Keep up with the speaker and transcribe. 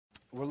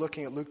we're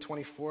looking at Luke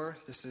 24.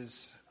 This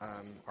is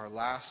our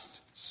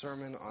last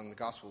sermon on the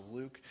Gospel of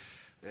Luke.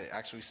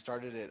 Actually, we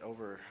started it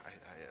over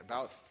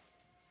about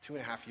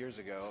 2.5 years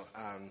ago.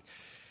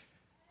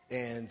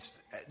 And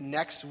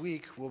next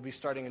week, we'll be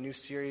starting a new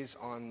series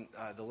on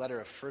the letter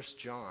of 1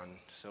 John.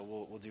 So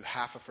we'll do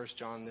half of 1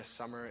 John this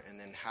summer, and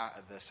then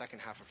the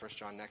second half of 1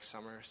 John next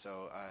summer.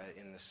 So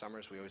in the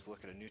summers, we always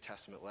look at a New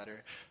Testament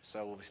letter.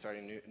 So we'll be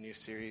starting a new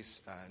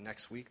series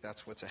next week.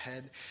 That's what's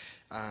ahead.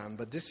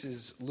 But this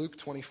is Luke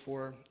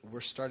 24.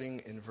 We're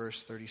starting in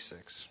verse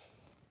 36.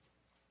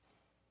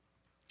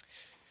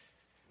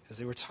 As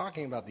they were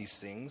talking about these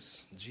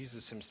things,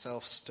 Jesus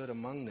himself stood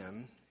among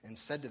them and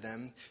said to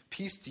them,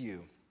 "Peace to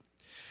you."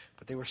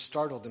 But they were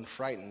startled and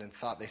frightened and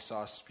thought they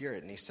saw a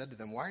spirit. And he said to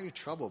them, "Why are you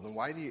troubled? And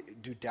why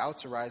do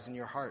doubts arise in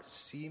your hearts?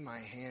 See my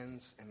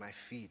hands and my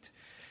feet,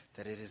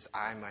 that it is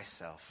I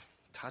myself.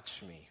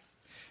 Touch me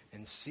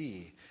and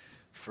see,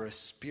 for a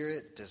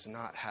spirit does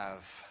not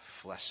have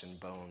flesh and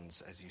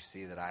bones, as you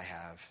see that I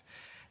have."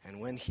 And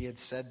when he had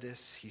said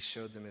this, he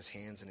showed them his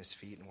hands and his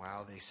feet. And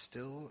while they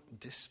still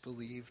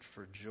disbelieved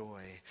for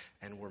joy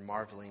and were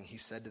marveling, he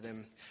said to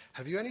them,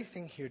 "Have you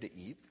anything here to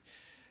eat?"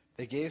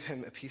 They gave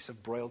him a piece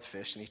of broiled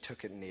fish, and he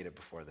took it and ate it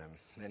before them.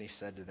 And then he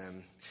said to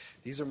them,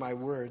 "These are my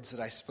words that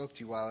I spoke to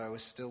you while I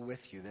was still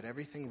with you, that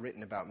everything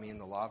written about me in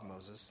the law of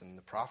Moses and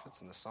the prophets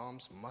and the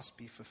Psalms must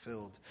be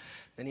fulfilled."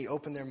 Then he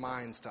opened their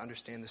minds to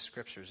understand the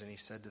scriptures, and he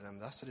said to them,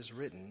 "Thus it is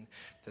written,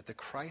 that the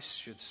Christ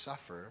should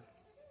suffer,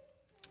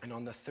 and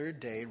on the third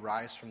day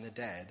rise from the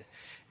dead,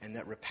 and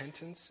that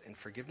repentance and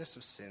forgiveness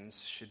of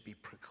sins should be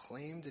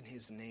proclaimed in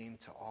his name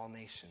to all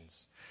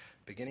nations,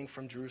 beginning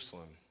from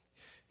Jerusalem.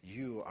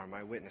 You are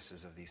my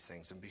witnesses of these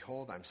things, and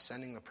behold, I'm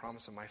sending the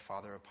promise of my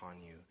Father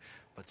upon you.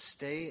 But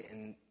stay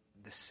in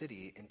the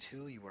city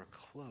until you are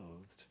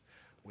clothed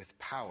with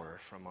power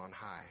from on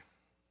high."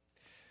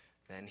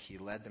 Then he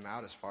led them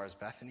out as far as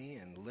Bethany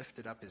and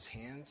lifted up his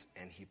hands,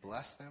 and he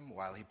blessed them.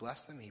 While he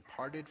blessed them, he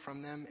parted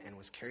from them and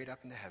was carried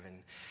up into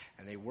heaven,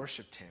 and they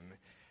worshipped him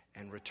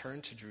and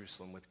returned to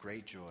Jerusalem with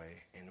great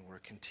joy and were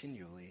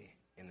continually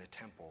in the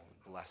temple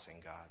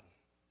blessing God.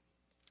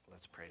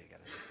 Let's pray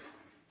together.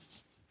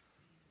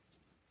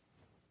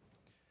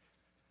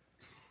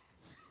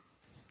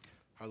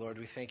 Our Lord,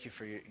 we thank you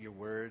for your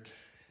word,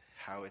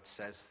 how it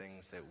says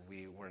things that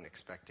we weren't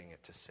expecting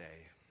it to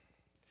say,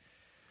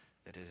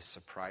 that it is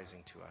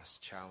surprising to us,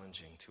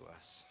 challenging to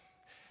us,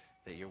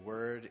 that your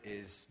word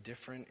is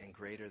different and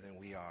greater than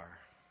we are.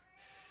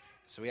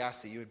 So we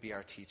ask that you would be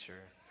our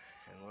teacher.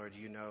 And Lord,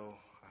 you know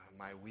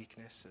my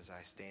weakness as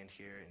I stand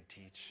here and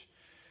teach.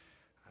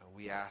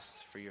 We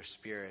ask for your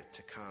Spirit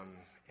to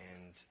come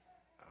and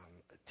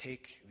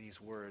take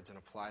these words and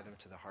apply them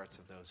to the hearts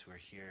of those who are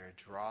here.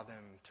 Draw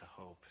them to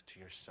hope, to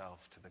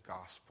yourself, to the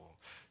gospel,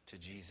 to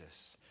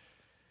Jesus.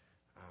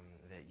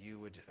 That you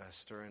would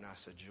stir in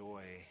us a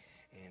joy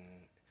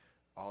in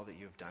all that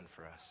you have done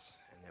for us,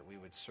 and that we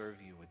would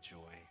serve you with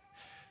joy.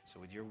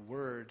 So would your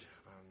word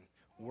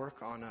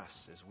work on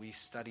us as we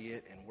study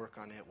it and work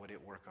on it, would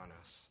it work on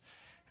us?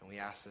 And we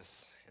ask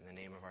this in the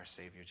name of our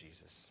Savior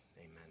Jesus.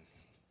 Amen.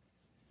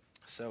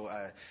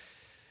 So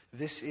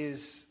this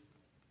is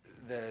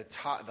the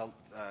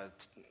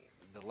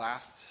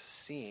last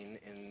scene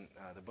in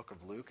the book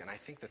of Luke, and I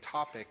think the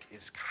topic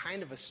is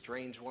kind of a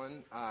strange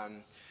one.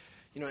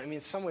 In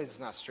some ways it's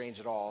not strange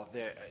at all.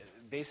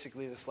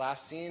 Basically, this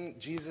last scene,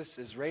 Jesus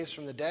is raised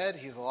from the dead,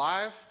 he's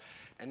alive,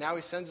 and now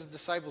he sends his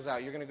disciples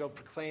out. You're going to go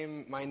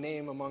proclaim my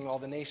name among all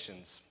the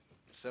nations.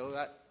 So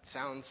that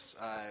sounds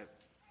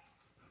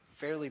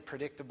fairly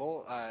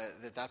predictable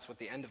that's what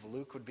the end of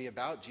Luke would be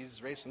about.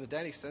 Jesus raised from the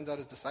dead. He sends out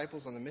his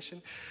disciples on the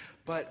mission.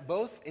 But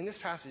both in this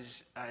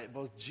passage,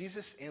 both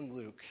Jesus and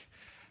Luke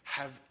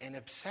have an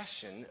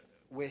obsession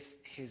with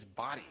his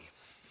body.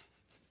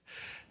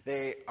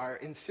 They are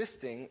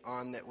insisting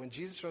on that when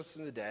Jesus rose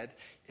from the dead,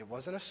 it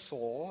wasn't a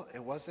soul,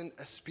 it wasn't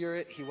a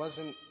spirit, he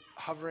wasn't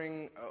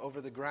hovering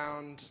over the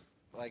ground.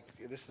 Like,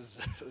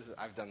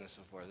 I've done this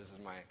before. This is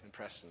my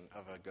impression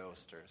of a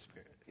ghost or a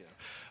spirit,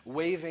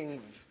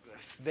 waving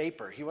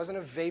vapor. He wasn't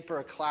a vapor,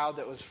 a cloud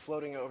that was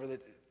floating over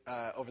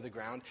the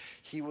ground.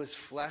 He was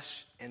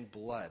flesh and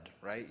blood,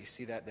 right? You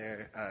see that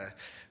there,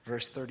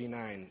 verse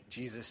 39.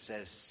 Jesus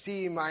says,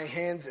 "See my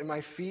hands and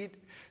my feet,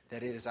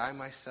 that it is I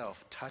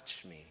myself.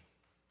 Touch me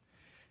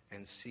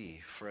and see,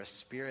 for a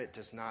spirit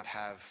does not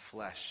have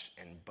flesh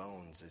and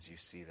bones, as you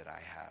see that I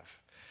have."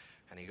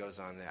 And he goes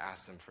on to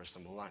ask them for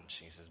some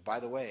lunch. He says, "By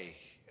the way,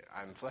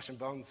 I'm flesh and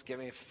bones. Give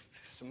me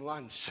some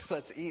lunch.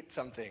 Let's eat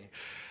something."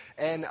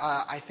 And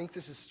I think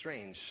this is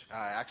strange.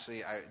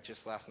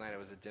 Just last night I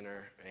was at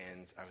dinner,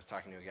 and I was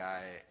talking to a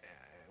guy.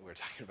 We were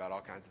talking about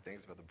all kinds of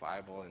things about the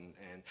Bible,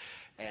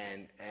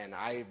 and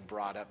I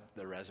brought up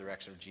the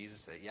resurrection of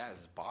Jesus, that,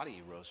 his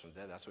body rose from the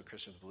dead. That's what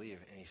Christians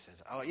believe. And he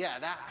says, "Oh, yeah,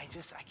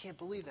 I can't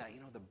believe that.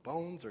 The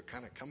bones are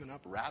kind of coming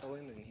up,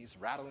 rattling," and he's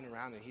rattling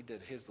around, and he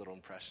did his little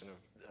impression of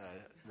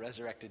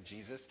resurrected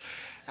Jesus.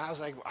 And I was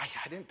like,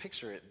 I didn't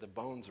picture it, the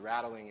bones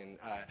rattling.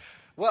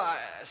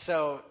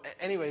 So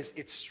anyways,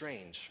 it's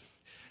strange.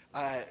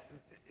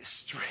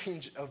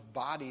 strange of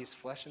bodies,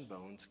 flesh and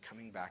bones,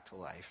 coming back to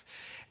life.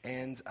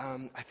 And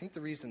I think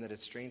the reason that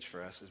it's strange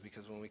for us is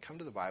because when we come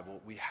to the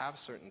Bible, we have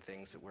certain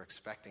things that we're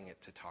expecting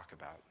it to talk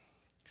about.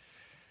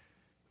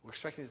 We're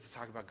expecting it to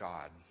talk about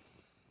God,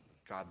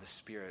 the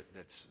Spirit,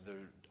 that's the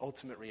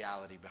ultimate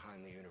reality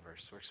behind the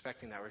universe. We're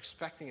expecting that. We're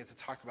expecting it to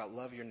talk about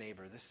love your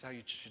neighbor. This is how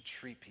you should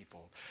treat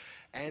people.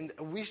 And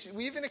we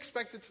even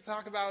expect it to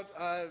talk about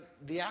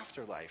the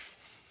afterlife,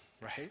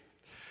 right?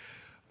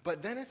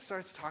 But then it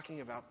starts talking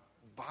about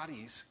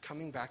bodies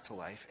coming back to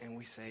life, and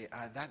we say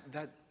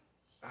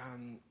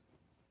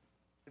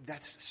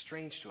that's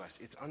strange to us.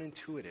 It's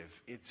unintuitive.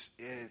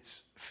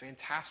 It's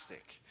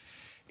fantastic.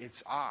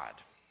 It's odd.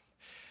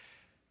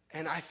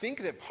 And I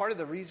think that part of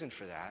the reason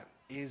for that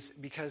is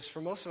because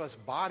for most of us,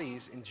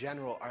 bodies in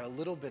general are a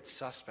little bit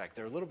suspect.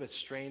 They're a little bit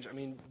strange. I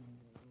mean,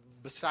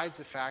 besides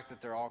the fact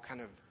that they're all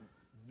kind of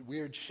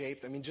weird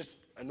shaped. I mean, just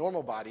a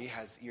normal body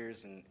has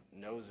ears and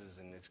noses,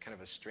 and it's kind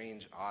of a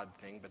strange, odd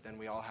thing. But then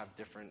we all have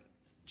different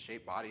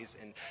shaped bodies,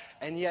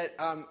 and yet,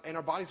 and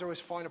our bodies are always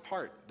falling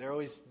apart. They're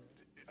always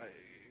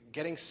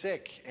getting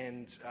sick,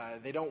 and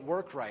they don't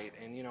work right.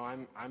 And you know,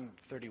 I'm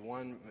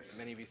 31.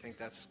 Many of you think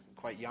that's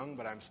quite young,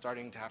 but I'm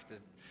starting to have to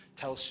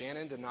tell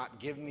Shannon to not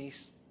give me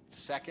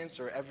seconds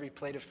or every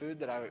plate of food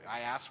that I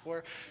ask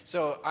for.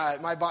 So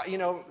my body,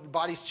 the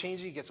body's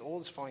changing, it gets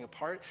old, it's falling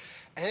apart,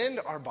 and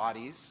our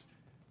bodies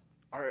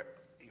are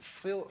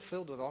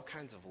filled with all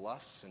kinds of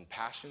lusts and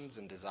passions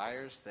and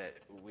desires that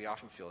we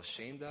often feel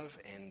ashamed of,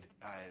 and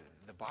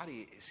the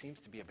body seems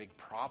to be a big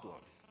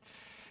problem.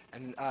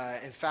 And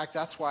in fact,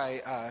 that's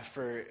why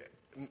for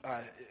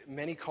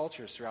many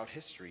cultures throughout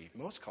history,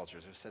 most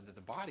cultures have said that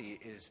the body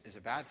is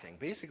a bad thing.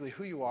 Basically,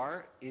 who you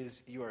are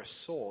is you are a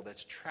soul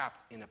that's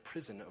trapped in a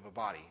prison of a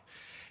body.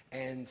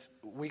 And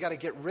we got to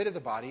get rid of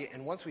the body,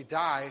 and once we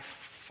die,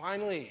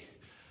 finally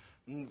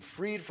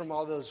freed from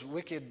all those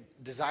wicked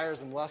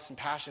desires and lusts and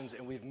passions,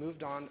 and we've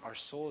moved on, our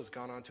soul has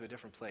gone on to a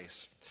different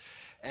place.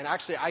 And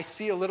actually, I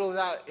see a little of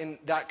that in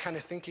that kind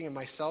of thinking in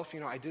myself.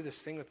 I do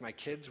this thing with my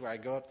kids where I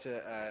go up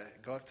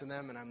to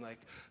them and I'm like,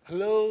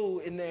 "Hello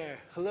in there,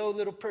 hello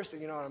little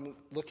person." And I'm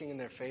looking in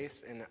their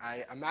face, and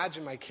I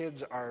imagine my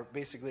kids are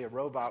basically a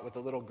robot with a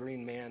little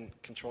green man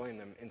controlling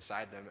them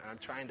inside them, and I'm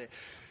trying to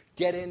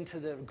get into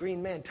the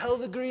green man. Tell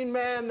the green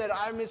man that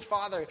I'm his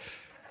father,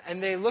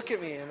 and they look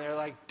at me and they're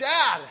like,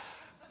 "Dad,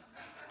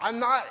 I'm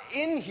not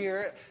in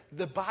here.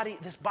 This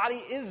body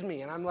is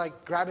me." And I'm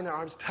like grabbing their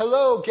arms.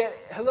 Hello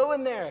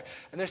in there.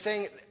 And they're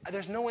saying,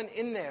 "There's no one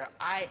in there.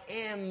 I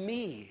am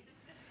me.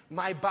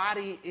 My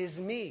body is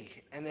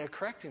me." And they're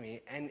correcting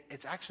me. And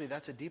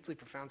that's a deeply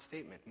profound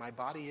statement. My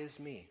body is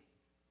me.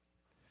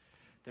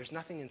 There's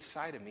nothing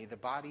inside of me. The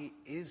body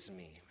is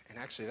me. And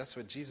actually, that's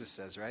what Jesus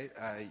says, right?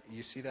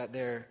 You see that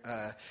there,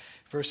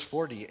 verse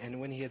 40.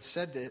 And when he had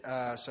said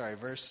that,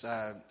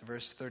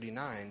 verse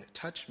 39,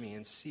 "Touch me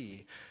and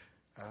see."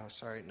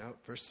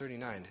 Verse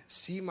 39.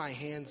 "See my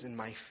hands and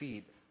my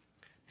feet,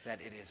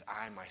 that it is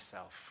I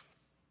myself.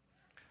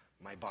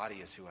 My body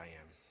is who I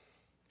am."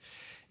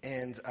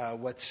 And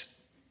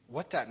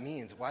what that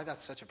means, why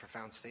that's such a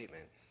profound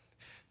statement,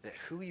 that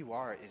who you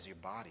are is your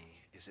body,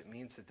 is it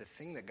means that the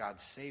thing that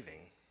God's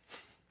saving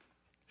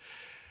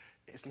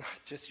is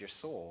not just your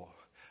soul,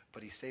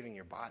 but he's saving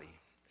your body.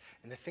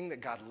 And the thing that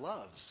God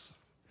loves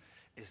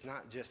is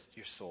not just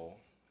your soul,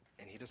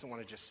 and he doesn't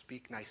want to just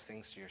speak nice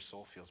things so your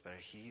soul feels better.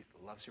 He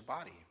loves your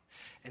body.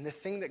 And the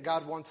thing that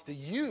God wants to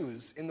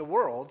use in the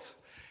world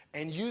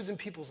and use in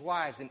people's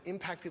lives and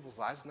impact people's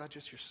lives, not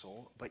just your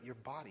soul, but your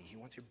body. He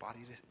wants your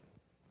body to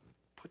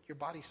put your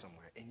body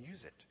somewhere and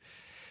use it.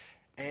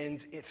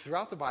 And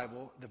throughout the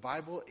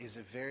Bible is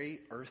a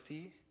very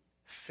earthy,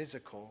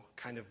 physical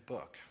kind of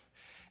book.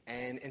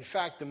 And in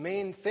fact, the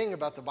main thing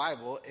about the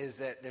Bible is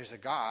that there's a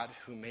God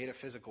who made a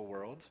physical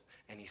world,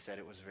 and he said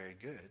it was very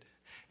good.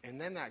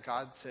 And then that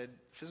God said,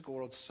 physical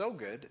world's so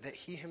good that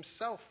he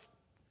himself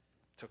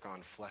took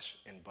on flesh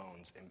and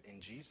bones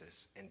in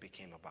Jesus and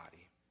became a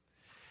body.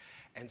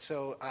 And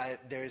so I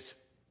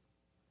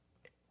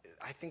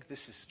think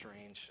this is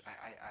strange.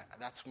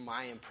 That's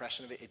my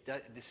impression of it.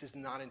 This is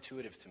not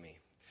intuitive to me.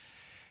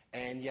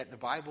 And yet the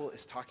Bible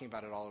is talking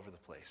about it all over the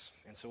place.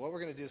 And so what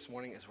we're going to do this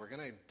morning is we're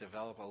going to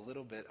develop a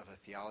little bit of a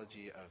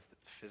theology of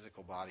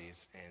physical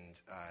bodies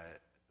and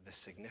the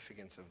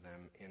significance of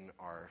them in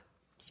our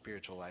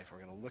spiritual life. We're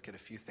going to look at a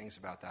few things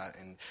about that,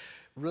 and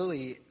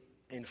really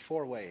in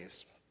 4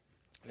 ways.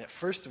 That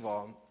first of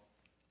all,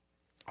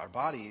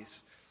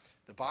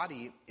 the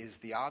body is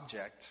the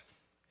object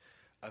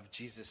of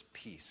Jesus'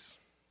 peace.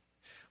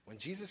 When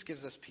Jesus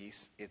gives us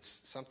peace, it's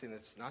something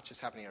that's not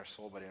just happening in our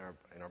soul, but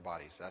in our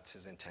bodies. That's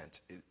his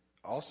intent.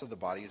 Also, the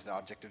body is the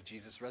object of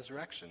Jesus'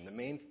 resurrection. The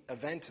main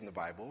event in the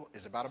Bible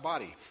is about a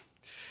body.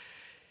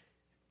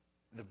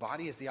 The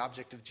body is the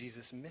object of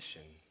Jesus'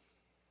 mission.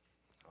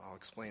 I'll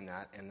explain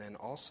that. And then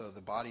also,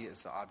 the body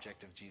is the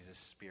object of Jesus'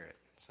 spirit.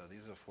 So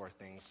these are 4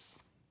 things.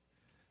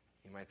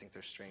 You might think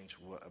they're strange,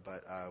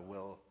 but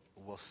we'll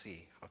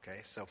see. Okay.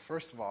 So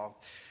first of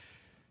all,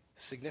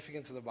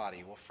 Significance of the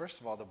body. Well,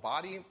 first of all, the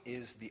body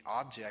is the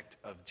object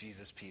of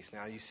Jesus' peace.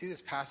 Now, you see this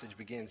passage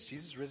begins,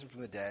 Jesus risen from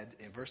the dead.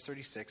 In verse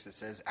 36, it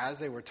says, as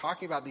they were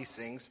talking about these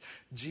things,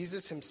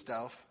 Jesus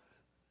himself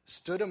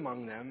stood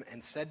among them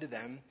and said to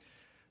them,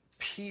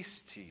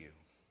 peace to you.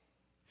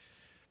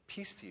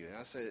 Peace to you.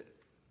 And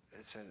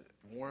it's a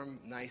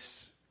warm,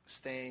 nice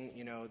staying,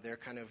 they're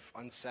kind of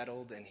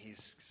unsettled and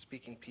he's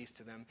speaking peace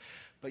to them.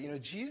 But,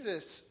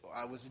 Jesus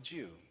was a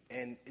Jew.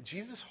 And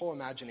Jesus' whole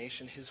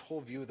imagination, his whole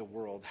view of the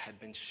world had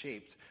been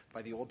shaped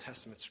by the Old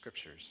Testament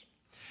scriptures.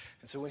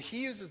 And so when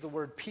he uses the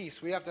word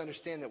peace, we have to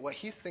understand that what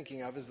he's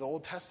thinking of is the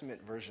Old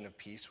Testament version of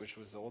peace, which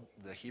was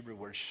the Hebrew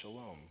word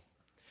shalom.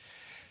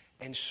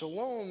 And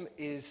shalom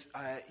is,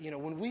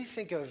 when we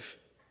think of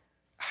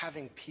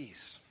having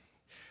peace,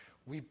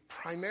 we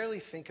primarily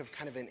think of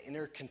kind of an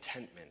inner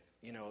contentment,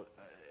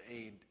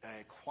 a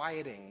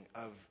quieting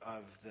of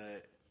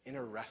the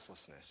inner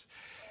restlessness.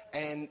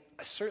 And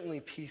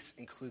certainly peace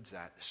includes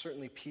that.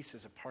 Certainly peace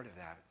is a part of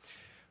that.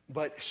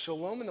 But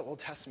shalom in the Old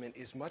Testament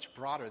is much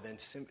broader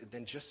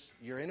than just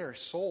your inner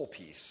soul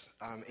peace.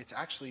 It's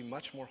actually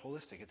much more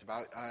holistic. It's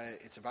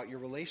about your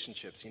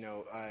relationships.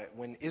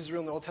 When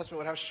Israel in the Old Testament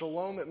would have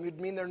shalom, it would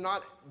mean they're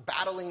not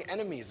battling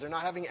enemies. They're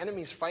not having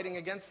enemies fighting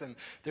against them.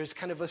 There's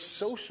kind of a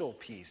social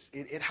peace.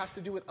 It has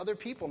to do with other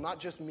people,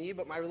 not just me,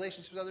 but my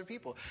relationships with other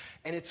people.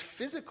 And it's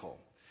physical.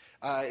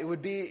 It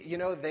would be,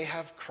 they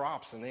have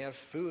crops and they have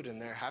food and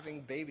they're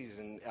having babies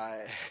and,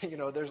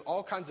 there's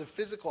all kinds of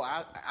physical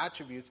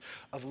attributes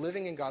of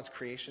living in God's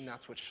creation.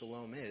 That's what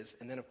shalom is.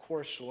 And then, of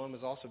course, shalom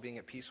is also being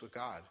at peace with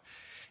God.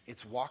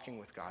 It's walking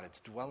with God. It's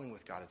dwelling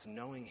with God. It's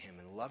knowing him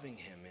and loving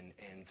him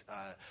and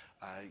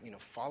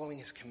following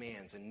his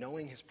commands and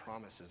knowing his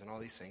promises and all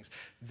these things.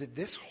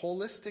 This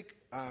holistic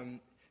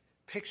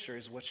picture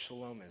is what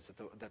shalom is,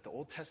 that the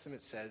Old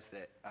Testament says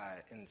that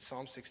in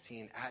Psalm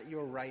 16, at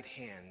your right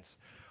hand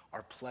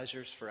are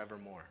pleasures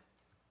forevermore.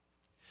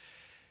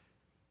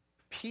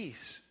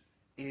 Peace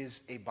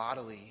is a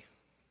bodily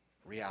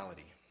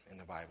reality in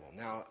the Bible.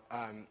 Now,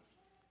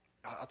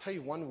 I'll tell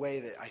you one way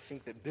that I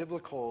think that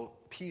biblical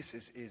peace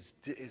is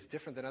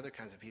different than other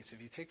kinds of peace. If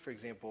you take, for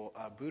example,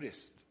 a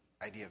Buddhist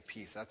idea of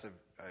peace, that's an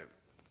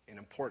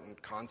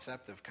important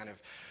concept of kind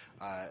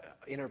of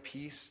inner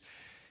peace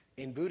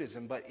in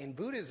Buddhism. But in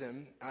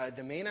Buddhism,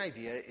 the main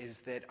idea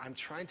is that I'm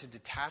trying to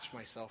detach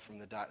myself from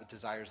the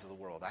desires of the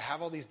world. I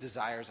have all these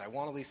desires. I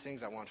want all these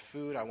things. I want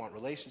food. I want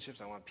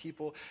relationships. I want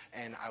people.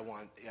 And I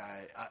want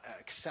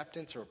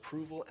acceptance or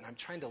approval. And I'm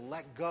trying to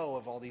let go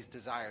of all these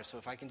desires. So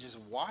if I can just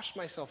wash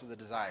myself of the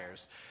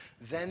desires,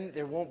 then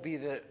there won't be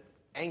the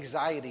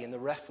anxiety and the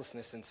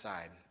restlessness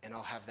inside. And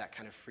I'll have that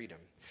kind of freedom.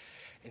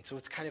 And so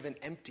it's kind of an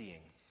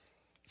emptying.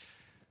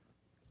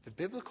 The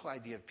biblical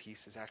idea of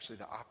peace is actually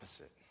the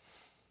opposite.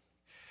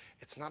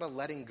 It's not a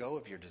letting go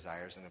of your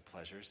desires and the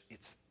pleasures.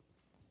 It's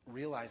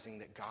realizing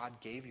that God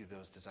gave you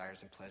those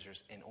desires and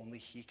pleasures and only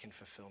he can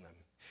fulfill them.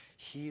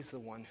 He's the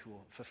one who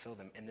will fulfill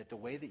them. And that the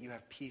way that you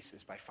have peace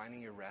is by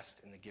finding your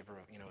rest in the giver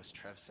of, as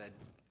Trev said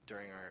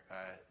during our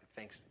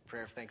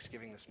prayer of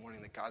thanksgiving this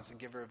morning, that God's the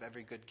giver of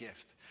every good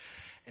gift.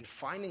 And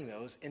finding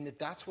those, and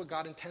that's what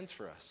God intends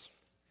for us.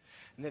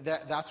 And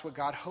that's what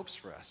God hopes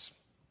for us.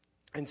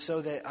 And so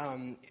that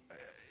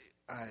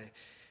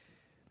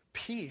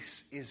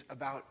peace is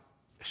about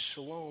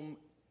shalom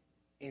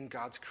in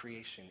God's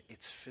creation.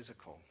 It's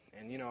physical.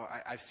 And,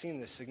 I've seen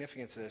the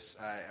significance of this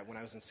when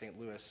I was in St.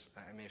 Louis.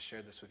 I may have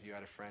shared this with you. I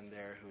had a friend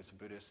there who was a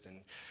Buddhist,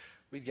 and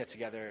we'd get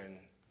together and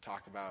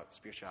talk about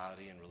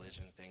spirituality and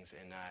religion and things.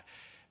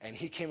 And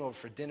he came over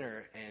for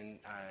dinner, and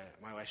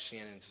my wife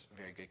Shannon's a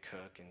very good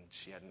cook, and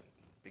she had a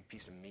big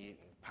piece of meat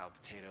and piled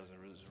potatoes,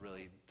 and it was a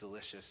really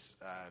delicious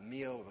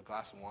meal with a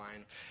glass of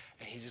wine.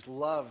 And he just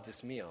loved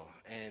this meal.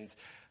 And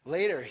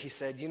later he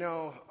said,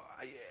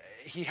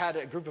 he had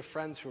a group of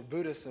friends who were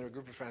Buddhists and a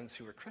group of friends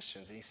who were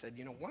Christians. And he said,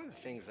 one of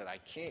the things that I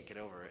can't get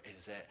over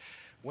is that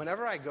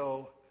whenever I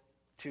go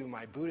to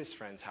my Buddhist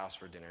friend's house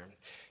for dinner,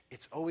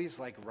 it's always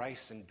like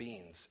rice and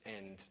beans.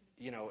 And,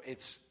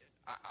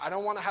 I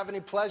don't want to have any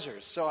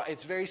pleasures. So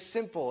it's very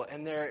simple.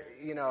 And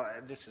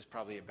this is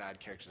probably a bad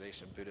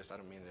characterization of Buddhists. I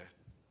don't mean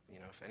to,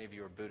 if any of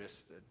you are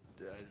Buddhists,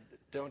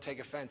 don't take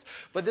offense.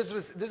 But this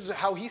is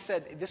how he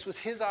said, this was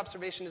his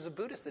observation as a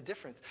Buddhist. The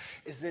difference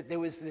is that there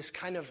was this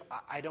kind of,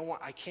 I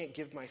can't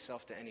give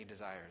myself to any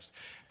desires.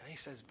 And he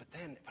says, but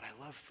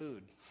I love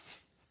food.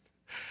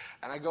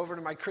 And I go over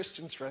to my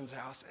Christian friend's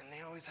house, and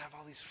they always have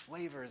all these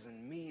flavors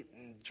and meat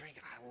and drink,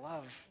 and I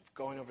love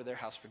going over to their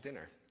house for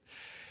dinner.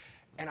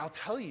 And I'll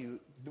tell you,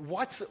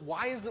 why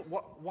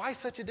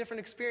such a different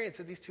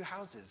experience at these two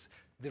houses?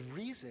 The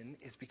reason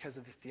is because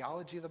of the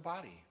theology of the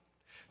body.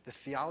 The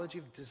theology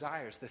of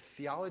desires, the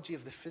theology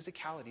of the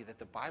physicality, that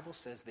the Bible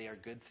says they are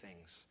good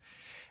things.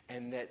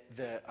 And that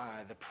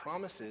the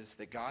promises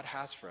that God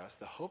has for us,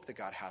 the hope that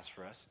God has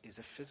for us, is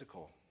a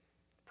physical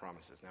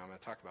promises. Now, I'm going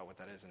to talk about what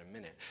that is in a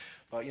minute.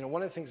 But,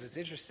 one of the things that's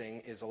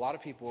interesting is a lot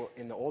of people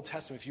in the Old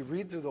Testament, if you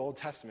read through the Old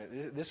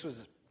Testament, this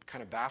was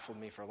kind of baffled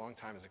me for a long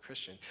time as a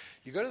Christian.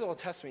 You go to the Old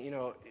Testament,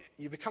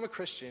 you become a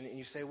Christian, and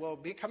you say, well,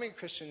 becoming a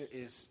Christian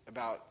is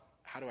about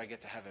how do I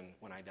get to heaven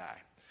when I die?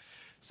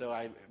 So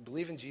I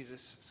believe in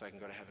Jesus so I can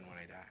go to heaven when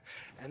I die.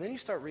 And then you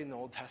start reading the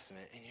Old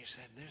Testament, and you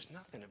said, there's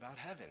nothing about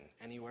heaven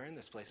anywhere in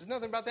this place. There's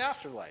nothing about the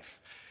afterlife.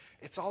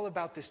 It's all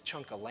about this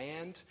chunk of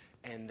land,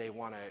 and they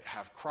want to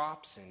have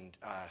crops and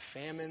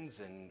famines,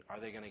 and are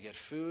they going to get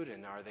food,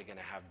 and are they going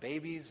to have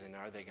babies, and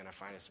are they going to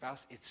find a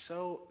spouse? It's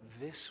so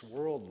this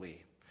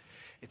worldly.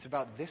 It's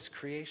about this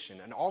creation.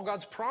 And all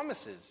God's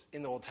promises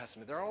in the Old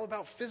Testament, they're all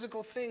about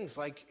physical things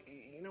like,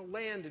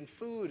 land and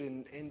food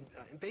and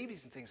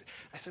babies and things.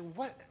 I said,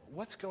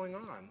 what's going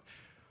on?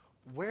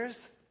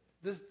 Where's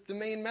the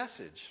main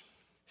message?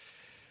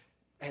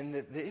 And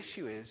the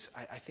issue is,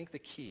 I think the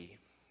key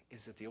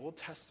is that the Old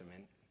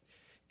Testament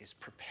is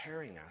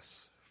preparing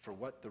us for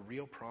what the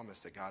real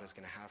promise that God is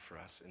going to have for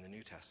us in the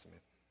New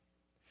Testament.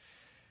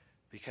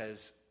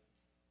 Because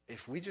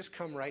if we just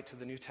come right to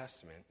the New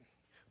Testament,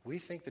 we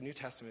think the New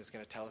Testament is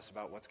going to tell us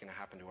about what's going to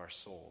happen to our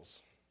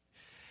souls.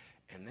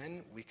 And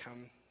then we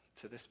come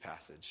to this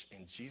passage,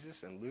 and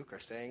Jesus and Luke are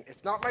saying,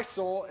 it's not my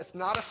soul, it's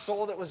not a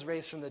soul that was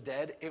raised from the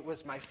dead, it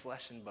was my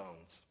flesh and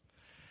bones.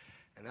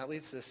 And that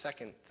leads to the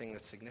second thing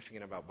that's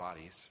significant about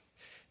bodies,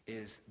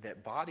 is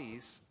that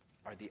bodies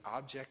are the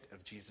object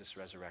of Jesus'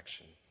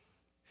 resurrection.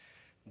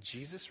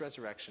 Jesus'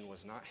 resurrection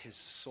was not his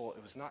soul.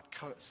 It was not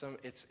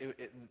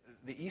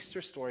the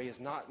Easter story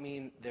does not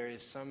mean there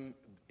is some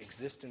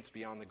existence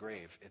beyond the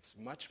grave. It's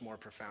much more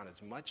profound.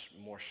 It's much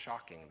more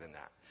shocking than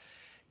that.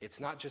 It's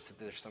not just that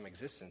there's some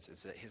existence.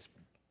 It's that his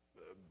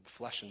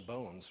flesh and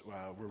bones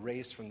were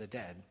raised from the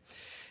dead,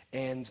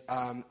 and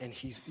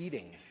he's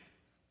eating.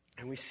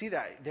 And we see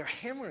that they're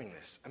hammering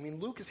this. I mean,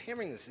 Luke is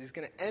hammering this. He's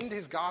going to end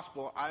his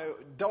gospel.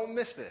 Don't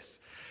miss this.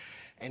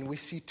 And we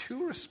see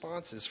two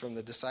responses from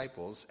the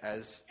disciples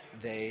as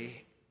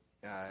they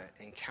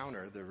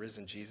encounter the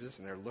risen Jesus,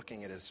 and they're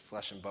looking at his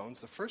flesh and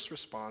bones. The first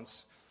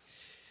response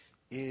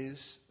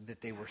is that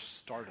they were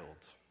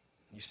startled.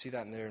 You see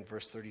that in there in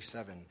verse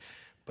 37.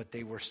 But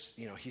they were,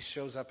 he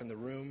shows up in the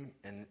room,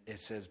 and it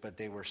says, but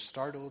they were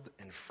startled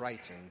and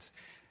frightened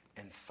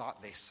and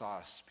thought they saw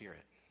a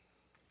spirit.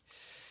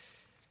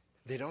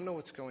 They don't know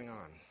what's going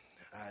on.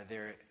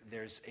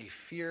 There's a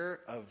fear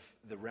of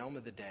the realm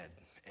of the dead,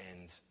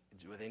 and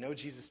they know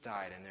Jesus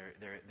died, and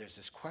there's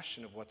this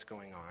question of what's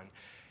going on.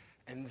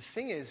 And the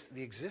thing is,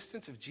 the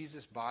existence of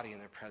Jesus' body in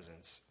their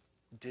presence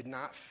did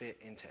not fit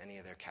into any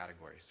of their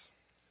categories.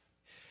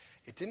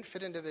 It didn't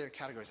fit into their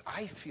categories.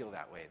 I feel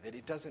that way, that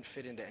it doesn't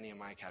fit into any of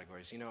my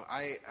categories.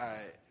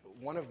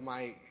 One of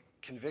my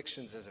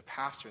convictions as a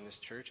pastor in this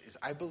church is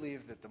I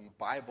believe that the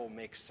Bible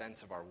makes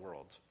sense of our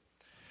world.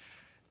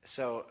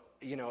 So,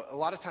 a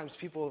lot of times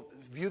people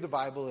view the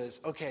Bible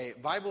as, okay,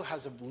 Bible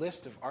has a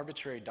list of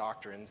arbitrary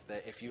doctrines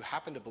that if you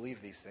happen to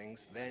believe these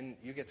things, then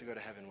you get to go to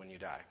heaven when you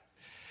die.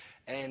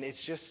 And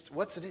it's just,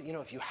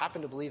 if you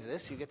happen to believe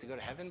this, you get to go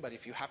to heaven, but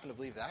if you happen to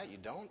believe that, you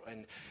don't.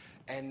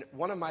 And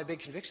one of my big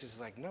convictions is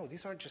like, no,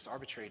 these aren't just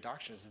arbitrary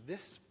doctrines.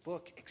 This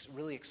book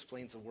really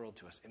explains the world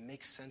to us. It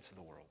makes sense of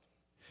the world.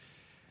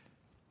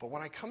 But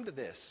when I come to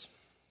this,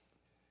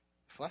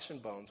 flesh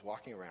and bones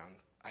walking around,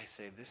 I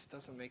say, this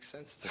doesn't make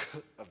sense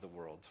of the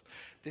world.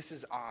 This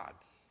is odd.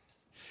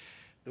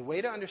 The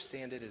way to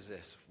understand it is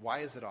this. Why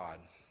is it odd?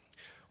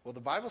 Well, the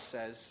Bible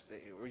says,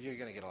 you're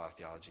going to get a lot of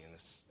theology in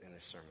this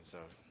sermon, so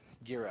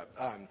gear up.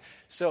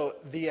 So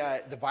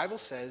the Bible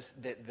says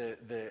that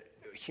the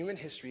human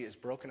history is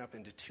broken up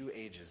into two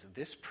ages,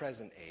 this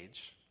present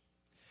age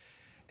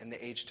and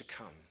the age to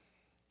come.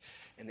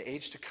 And the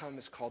age to come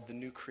is called the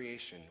new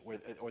creation,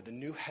 or the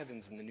new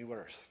heavens and the new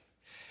earth,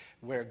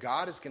 where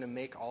God is going to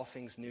make all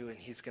things new, and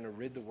he's going to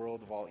rid the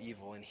world of all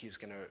evil, and he's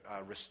going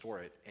to restore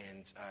it,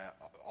 and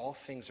all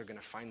things are going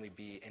to finally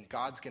be, and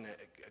God's going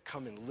to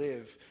come and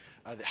live.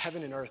 The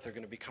heaven and earth are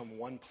going to become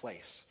one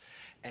place,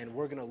 and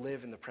we're going to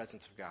live in the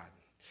presence of God.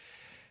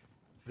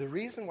 The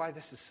reason why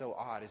this is so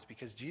odd is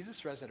because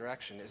Jesus'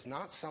 resurrection is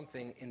not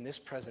something in this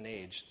present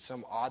age,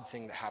 some odd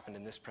thing that happened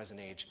in this present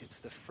age. It's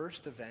the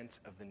first event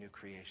of the new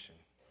creation.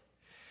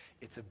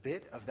 It's a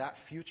bit of that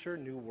future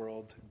new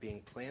world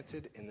being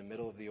planted in the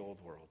middle of the old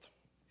world.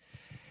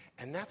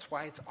 And that's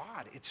why it's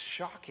odd. It's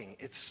shocking.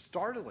 It's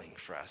startling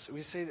for us.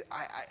 We say,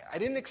 I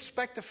didn't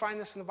expect to find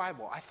this in the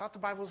Bible. I thought the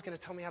Bible was going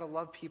to tell me how to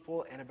love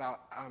people and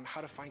about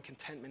how to find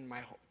contentment in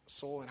my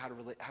soul and how to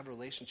have a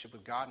relationship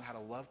with God and how to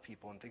love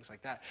people and things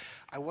like that.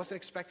 I wasn't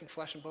expecting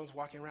flesh and bones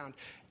walking around.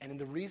 And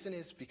the reason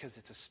is because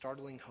it's a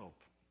startling hope.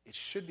 It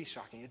should be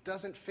shocking. It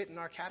doesn't fit in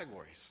our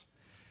categories.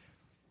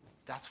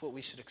 That's what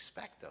we should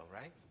expect, though,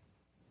 right?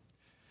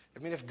 I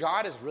mean, if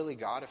God is really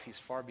God, if he's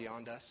far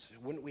beyond us,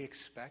 wouldn't we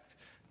expect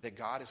that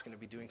God is going to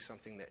be doing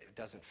something that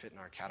doesn't fit in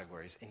our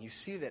categories? And you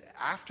see that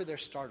after they're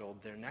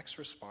startled, their next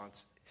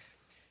response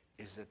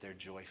is that they're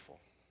joyful.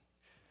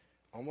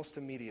 Almost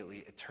immediately,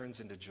 it turns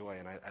into joy.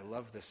 And I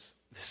love this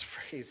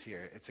phrase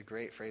here. It's a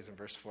great phrase in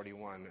verse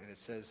 41. And it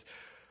says,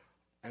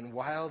 and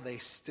while they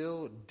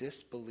still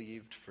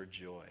disbelieved for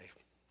joy.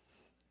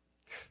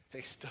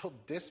 They still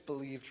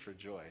disbelieved for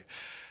joy.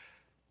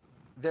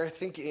 they're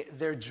thinking,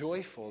 they're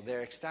joyful,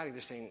 they're ecstatic.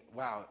 They're saying,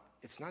 wow,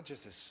 it's not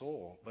just his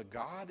soul, but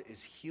God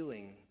is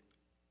healing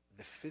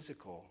the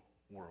physical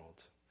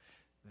world,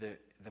 the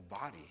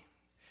body.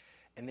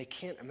 And they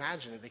can't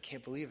imagine it, they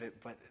can't believe it,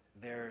 but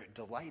they're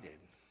delighted.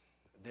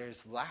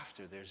 There's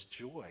laughter, there's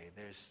joy,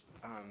 there's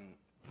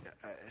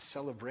a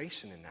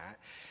celebration in that.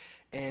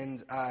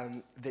 And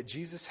that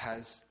Jesus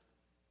has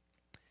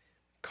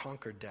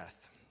conquered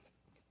death.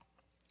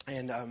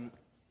 And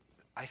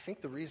I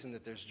think the reason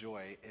that there's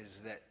joy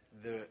is that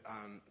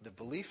the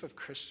belief of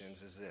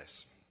Christians is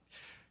this.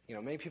 You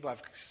know, many people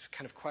have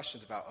kind of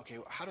questions about, okay,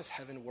 how does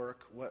heaven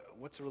work?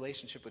 What's the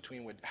relationship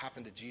between what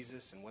happened to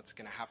Jesus and what's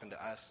going to happen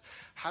to us?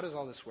 How does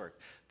all this work?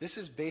 This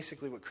is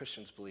basically what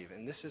Christians believe,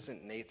 and this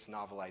isn't Nate's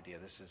novel idea.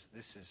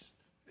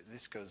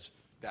 This goes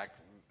back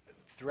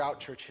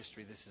throughout church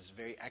history. This is a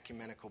very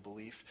ecumenical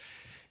belief,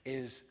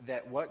 is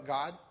that what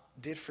God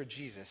did for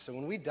Jesus. So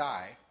when we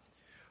die,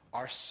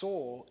 our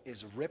soul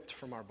is ripped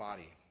from our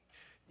body.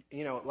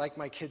 You know, like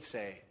my kids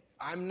say,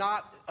 I'm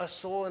not a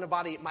soul in a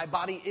body. My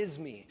body is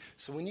me.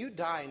 So when you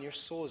die and your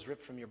soul is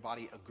ripped from your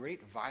body, a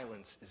great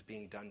violence is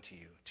being done to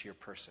you, to your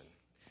person.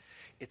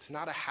 It's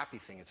not a happy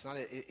thing.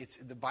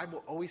 The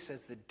Bible always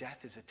says that death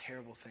is a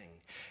terrible thing.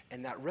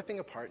 And that ripping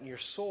apart in your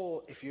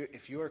soul, if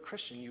you're a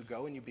Christian, you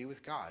go and you be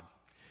with God.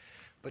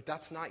 But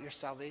that's not your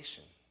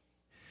salvation.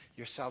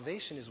 Your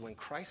salvation is when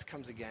Christ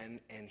comes again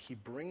and he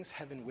brings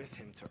heaven with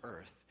him to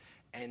earth.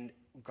 And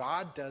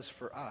God does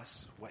for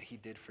us what he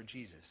did for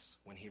Jesus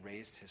when he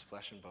raised his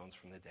flesh and bones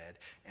from the dead,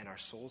 and our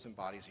souls and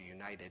bodies are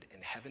united,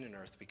 and heaven and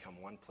earth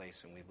become one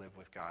place, and we live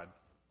with God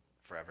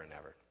forever and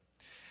ever.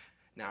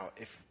 Now,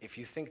 if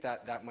you think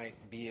that might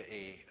be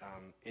a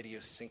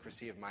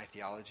idiosyncrasy of my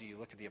theology, you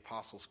look at the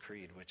Apostles'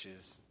 Creed, which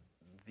is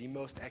the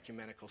most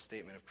ecumenical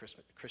statement of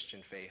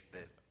Christian faith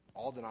that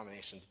all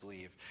denominations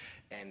believe,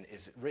 and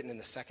is written in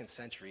the 2nd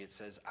century. It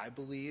says, I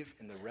believe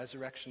in the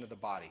resurrection of the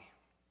body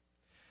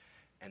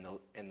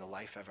and the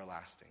life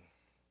everlasting.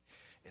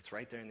 It's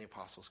right there in the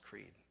Apostles'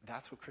 Creed.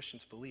 That's what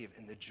Christians believe.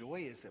 And the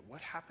joy is that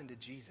what happened to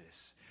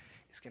Jesus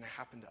is going to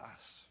happen to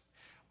us,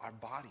 our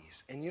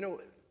bodies. And you know,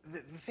 the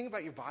thing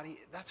about your body,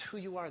 that's who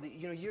you are.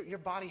 You know, your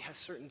body has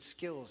certain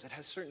skills.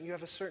 You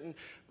have a certain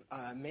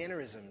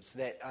mannerisms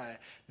that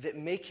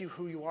make you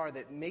who you are,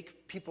 that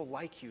make people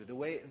like you. The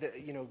way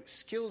that, you know,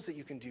 skills that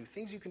you can do,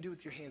 things you can do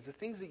with your hands, the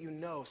things that you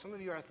know. Some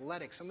of you are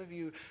athletic. Some of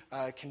you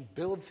can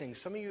build things.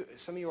 Some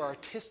of you are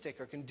artistic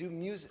or can do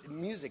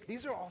music.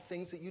 These are all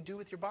things that you do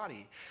with your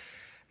body.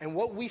 And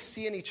what we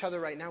see in each other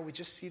right now, we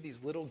just see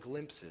these little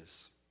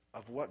glimpses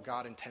of what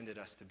God intended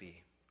us to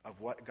be, of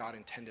what God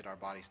intended our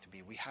bodies to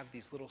be. We have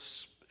these little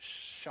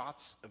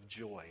shots of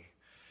joy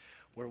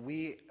where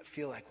we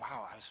feel like,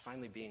 wow, I was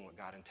finally being what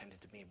God intended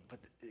to be, but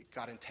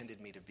God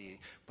intended me to be.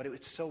 But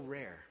it's so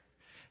rare.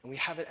 And we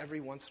have it every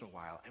once in a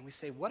while. And we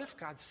say, what if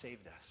God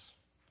saved us?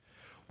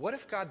 What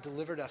if God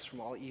delivered us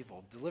from all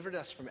evil, delivered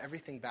us from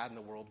everything bad in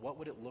the world? What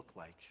would it look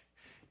like?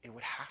 It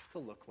would have to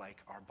look like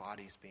our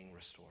bodies being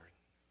restored.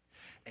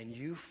 And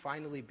you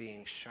finally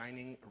being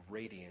shining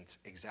radiant,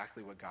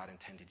 exactly what God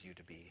intended you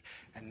to be.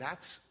 And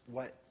that's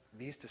what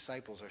these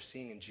disciples are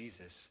seeing in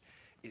Jesus,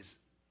 is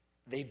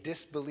they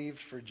disbelieved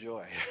for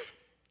joy.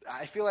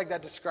 I feel like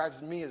that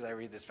describes me as I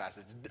read this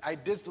passage. I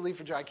disbelieve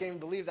for joy. I can't even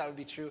believe that would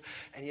be true,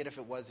 and yet if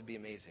it was, it'd be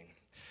amazing.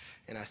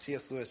 And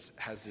C.S. Lewis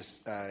has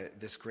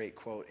this great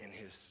quote in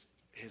his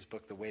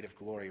book, The Weight of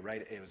Glory,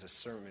 right? It was a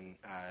sermon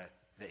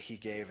that he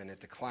gave, and at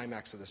the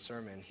climax of the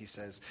sermon, he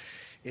says,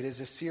 "It is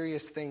a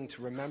serious thing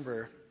to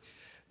remember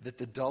that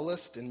the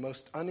dullest and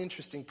most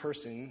uninteresting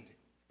person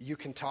you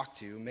can talk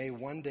to may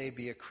one day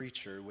be a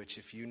creature which,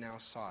 if you now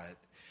saw it,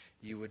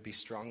 you would be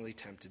strongly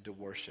tempted to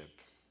worship,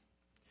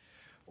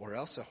 or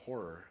else a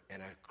horror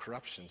and a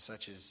corruption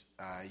such as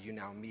you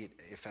now meet,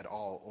 if at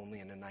all, only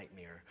in a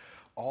nightmare.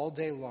 All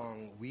day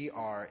long, we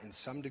are, in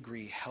some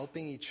degree,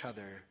 helping each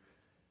other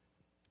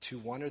to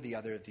one or the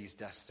other of these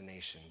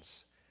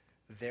destinations.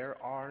 There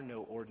are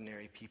no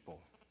ordinary people.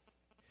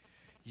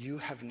 You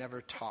have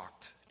never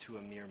talked to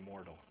a mere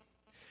mortal.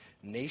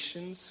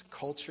 Nations,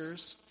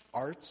 cultures,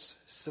 arts,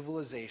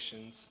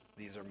 civilizations,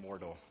 these are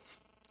mortal.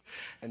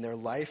 And their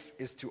life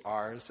is to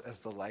ours as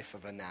the life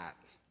of a gnat.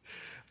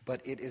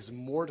 But it is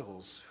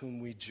mortals whom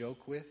we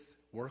joke with,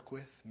 work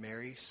with,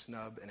 marry,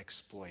 snub, and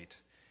exploit.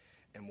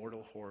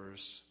 Immortal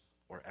horrors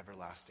or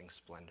everlasting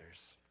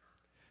splendors."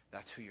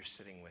 That's who you're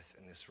sitting with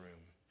in this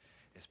room,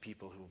 is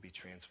people who will be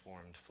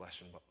transformed,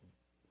 flesh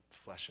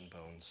and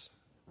bones,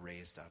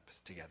 raised up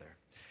together.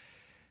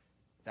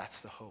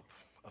 That's the hope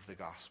of the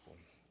gospel.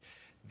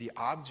 The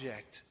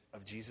object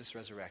of Jesus'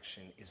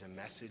 resurrection is a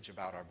message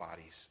about our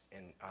bodies.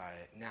 And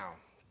now,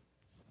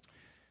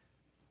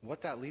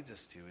 what that leads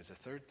us to is a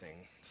third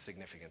thing,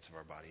 significance of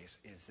our bodies,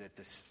 is that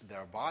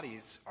our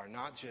bodies are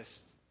not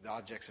just the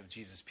objects of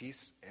Jesus'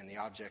 peace and the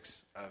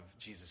objects of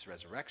Jesus'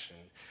 resurrection,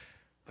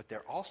 but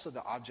they're also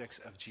the objects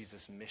of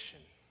Jesus' mission.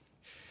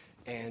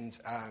 And,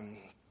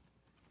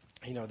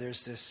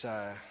 there's this...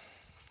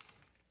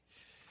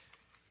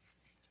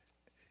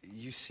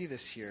 you see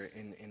this here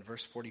in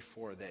verse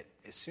 44, that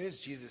as soon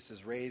as Jesus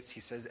is raised, he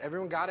says,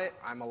 everyone got it,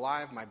 I'm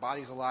alive, my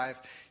body's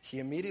alive. He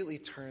immediately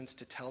turns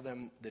to tell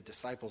them, the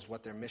disciples,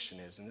 what their mission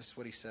is. And this is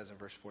what he says in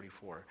verse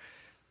 44.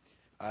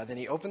 Then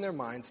he opened their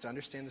minds to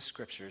understand the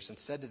scriptures and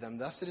said to them,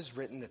 thus it is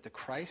written that the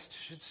Christ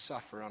should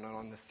suffer and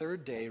on the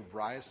third day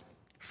rise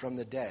from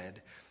the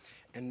dead,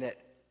 and that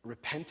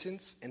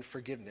repentance and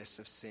forgiveness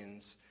of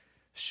sins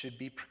should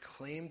be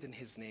proclaimed in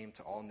his name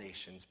to all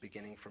nations,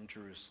 beginning from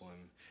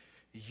Jerusalem.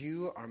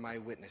 You are my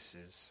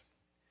witnesses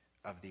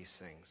of these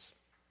things.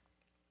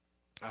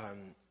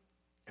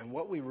 And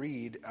what we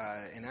read,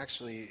 and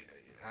actually,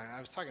 I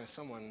was talking to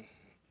someone,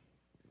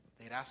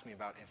 they'd asked me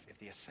about if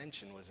the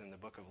ascension was in the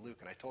book of Luke,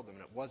 and I told them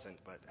it wasn't,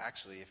 but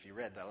actually, if you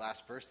read the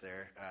last verse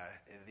there,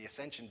 the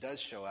ascension does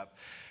show up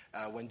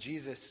when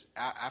Jesus,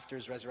 after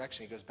his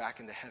resurrection, he goes back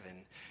into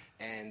heaven,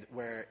 and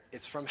where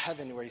it's from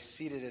heaven where he's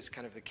seated as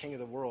kind of the king of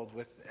the world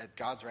at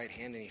God's right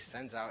hand, and he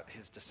sends out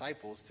his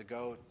disciples to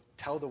go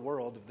tell the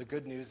world of the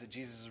good news that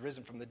Jesus is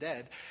risen from the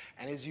dead.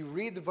 And as you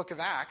read the book of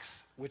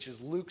Acts, which is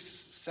Luke's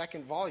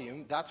second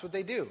volume, that's what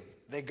they do.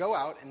 They go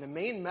out, and the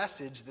main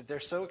message that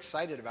they're so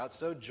excited about,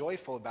 so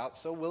joyful about,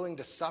 so willing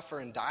to suffer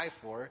and die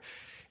for,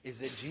 is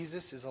that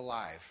Jesus is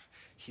alive.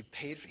 He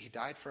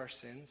died for our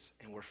sins,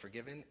 and we're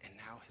forgiven, and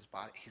now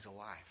he's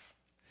alive.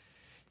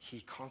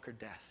 He conquered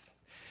death.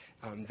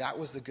 That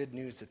was the good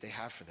news that they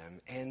have for them.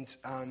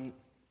 And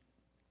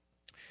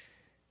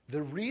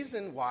the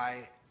reason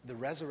why the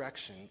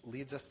resurrection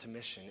leads us to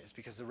mission is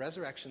because the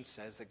resurrection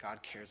says that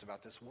God cares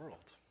about this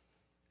world.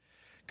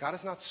 God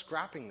is not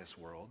scrapping this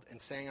world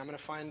and saying, I'm going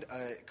to find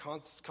a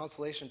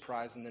consolation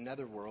prize in the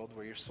netherworld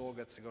where your soul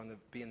gets to go and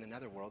be in the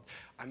netherworld.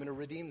 I'm going to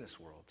redeem this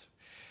world.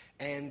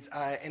 And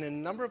in a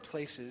number of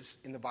places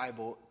in the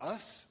Bible,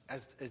 us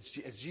as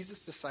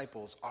Jesus'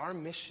 disciples, our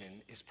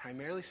mission is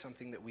primarily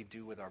something that we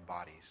do with our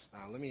bodies.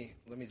 Let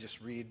me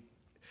just read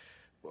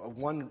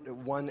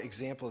one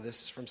example of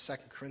this from 2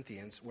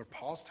 Corinthians, where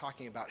Paul's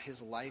talking about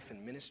his life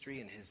and ministry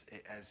and his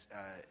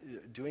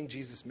doing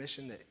Jesus'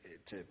 mission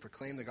to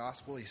proclaim the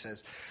gospel. He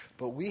says,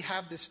 but we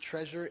have this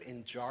treasure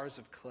in jars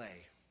of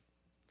clay.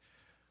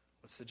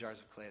 What's the jars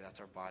of clay? That's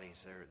our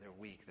bodies. They're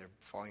weak. They're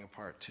falling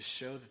apart. To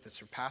show that the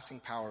surpassing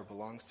power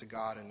belongs to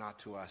God and not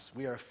to us.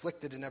 We are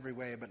afflicted in every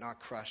way, but not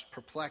crushed.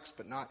 Perplexed,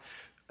 but not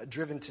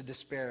driven to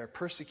despair.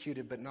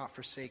 Persecuted, but not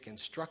forsaken.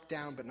 Struck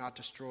down, but not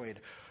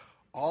destroyed.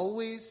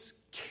 Always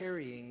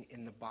carrying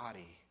in the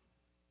body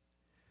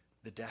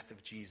the death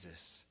of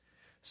Jesus,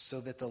 so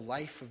that the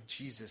life of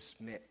Jesus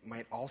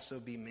might also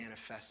be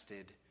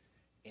manifested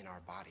in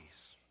our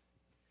bodies.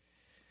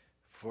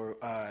 For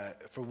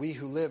we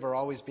who live are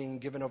always being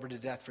given over to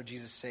death for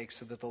Jesus' sake,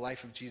 so that the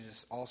life of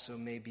Jesus also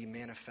may be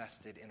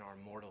manifested in our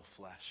mortal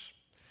flesh.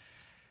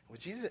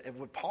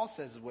 What Paul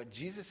says is what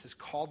Jesus has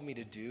called me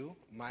to do,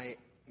 my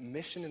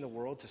mission in the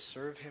world to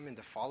serve him and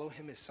to follow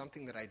him, is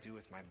something that I do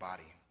with my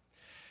body.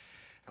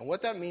 And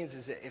what that means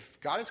is that if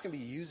God is going to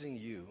be using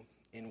you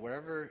in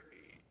wherever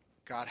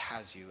God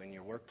has you, in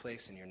your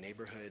workplace, in your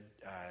neighborhood,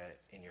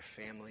 in your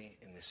family,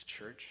 in this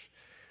church,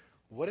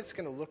 what it's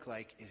going to look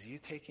like is you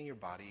taking your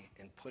body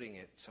and putting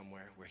it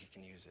somewhere where he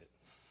can use it.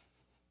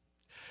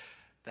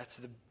 That's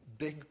the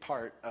big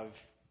part of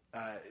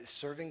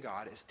serving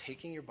God, is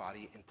taking your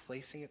body and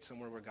placing it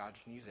somewhere where God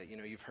can use it. You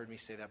know, you've heard me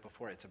say that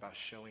before. It's about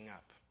showing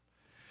up.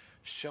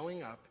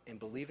 Showing up and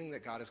believing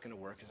that God is going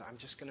to work is I'm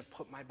just going to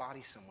put my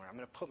body somewhere. I'm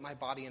going to put my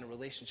body in a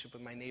relationship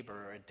with my neighbor,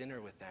 or a dinner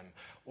with them,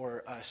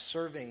 or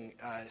serving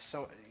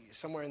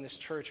somewhere in this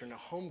church or in a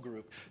home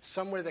group,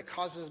 somewhere that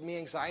causes me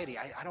anxiety.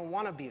 I don't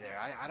want to be there.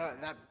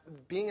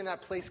 Being in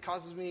that place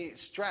causes me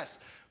stress.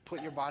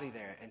 Put your body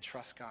there and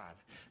trust God.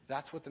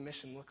 That's what the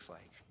mission looks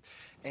like.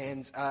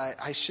 And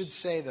I should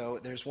say, though,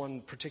 there's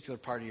one particular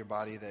part of your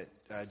body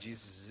that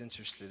Jesus is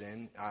interested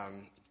in.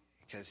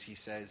 Because he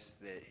says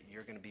that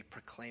you're going to be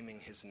proclaiming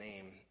his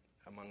name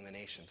among the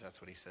nations.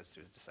 That's what he says to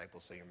his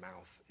disciples. So your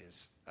mouth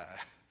is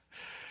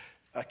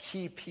a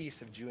key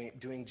piece of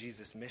doing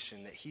Jesus'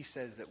 mission. That he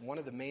says that one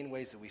of the main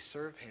ways that we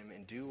serve him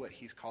and do what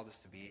he's called us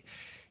to be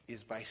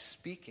is by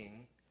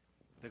speaking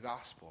the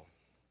gospel.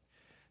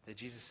 That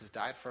Jesus has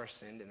died for our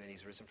sin, and that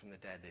he's risen from the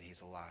dead, that he's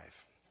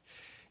alive.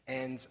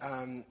 And,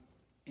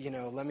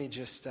 let me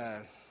just...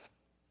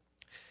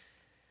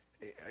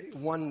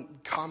 one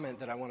comment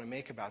that I want to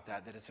make about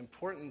that it's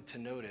important to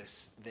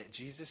notice that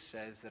Jesus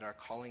says that our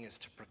calling is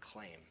to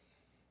proclaim.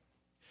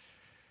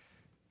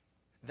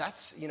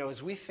 That's,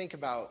 as we think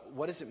about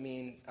what does it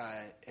mean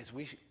as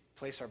we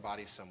place our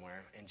bodies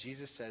somewhere, and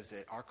Jesus says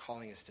that our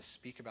calling is to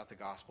speak about the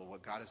gospel,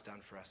 what God has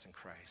done for us in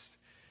Christ.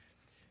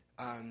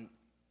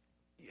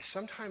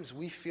 Sometimes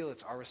we feel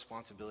it's our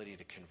responsibility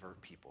to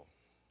convert people,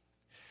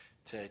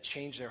 to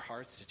change their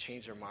hearts, to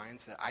change their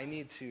minds, that I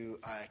need to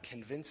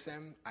convince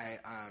them.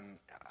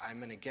 I'm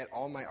going to get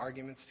all my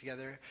arguments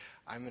together.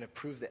 I'm going to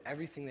prove that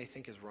everything they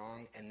think is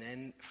wrong, and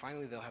then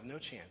finally they'll have no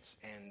chance,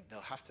 and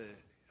they'll have to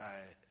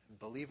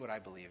believe what I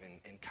believe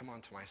and come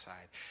onto my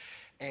side.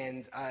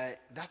 And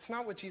that's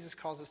not what Jesus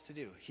calls us to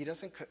do. He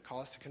doesn't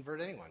call us to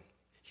convert anyone.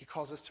 He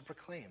calls us to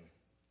proclaim.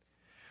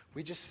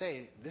 We just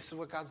say, this is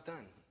what God's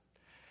done.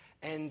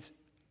 And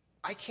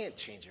I can't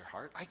change your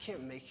heart. I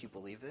can't make you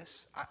believe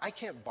this. I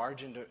can't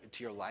barge into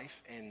your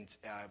life and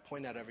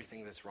point out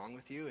everything that's wrong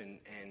with you and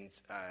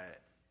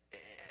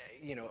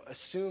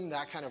assume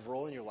that kind of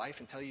role in your life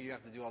and tell you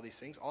have to do all these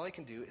things. All I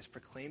can do is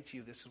proclaim to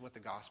you this is what the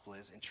gospel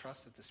is and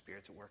trust that the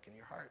Spirit's at work in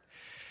your heart.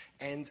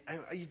 And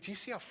do you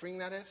see how freeing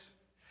that is?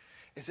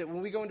 Is that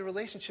when we go into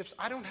relationships,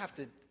 I don't have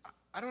to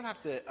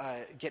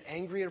get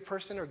angry at a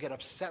person or get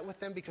upset with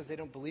them because they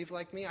don't believe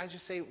like me. I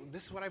just say,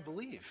 this is what I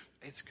believe.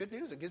 It's good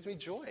news. It gives me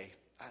joy.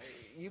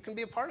 You can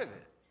be a part of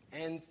it.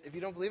 And if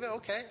you don't believe it,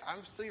 okay,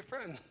 I'm still your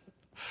friend.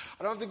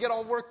 I don't have to get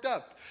all worked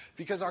up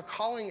because our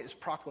calling is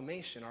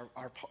proclamation.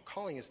 Our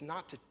calling is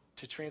not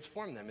to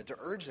transform them and to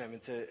urge them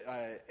and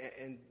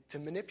to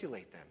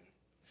manipulate them.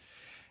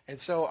 And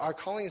so our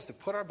calling is to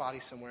put our body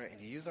somewhere and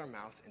to use our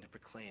mouth and to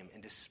proclaim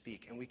and to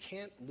speak. And we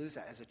can't lose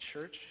that as a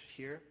church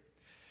here.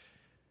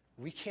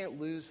 We can't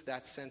lose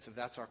that sense of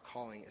that's our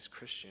calling as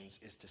Christians,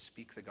 is to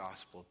speak the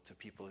gospel to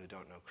people who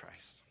don't know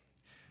Christ.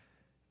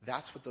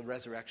 That's what the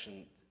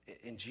resurrection,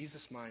 in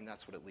Jesus' mind,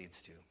 that's what it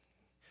leads to.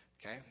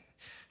 Okay?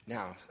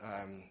 Now,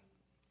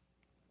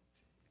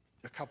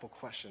 a couple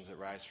questions that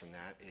rise from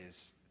that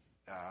is,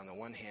 on the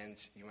one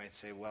hand, you might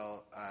say,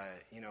 well,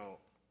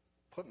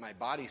 put my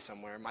body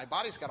somewhere. My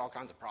body's got all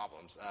kinds of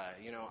problems.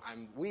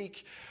 I'm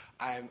weak.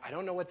 I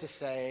don't know what to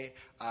say.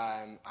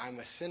 I'm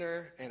a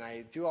sinner, and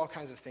I do all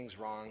kinds of things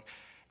wrong.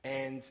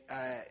 And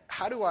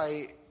how do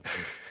I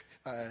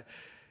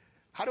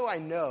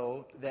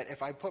know that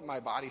if I put my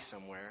body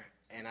somewhere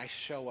and I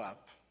show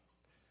up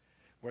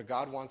where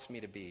God wants me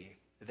to be,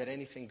 that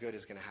anything good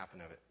is going to happen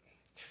of it?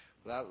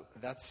 Well,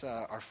 that's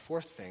our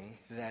fourth thing,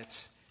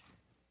 that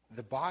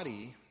the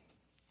body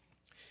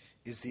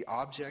is the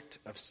object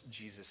of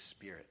Jesus'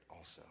 Spirit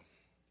also.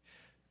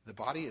 The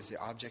body is the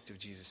object of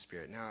Jesus'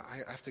 Spirit. Now,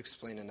 I have to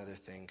explain another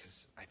thing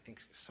because I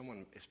think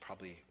someone is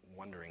probably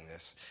wondering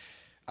this.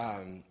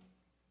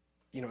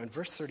 In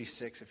verse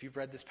 36, if you've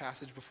read this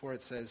passage before,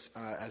 it says,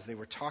 as they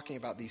were talking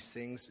about these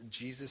things,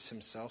 Jesus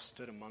himself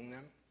stood among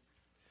them.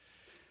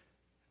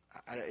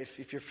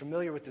 If you're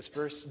familiar with this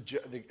verse,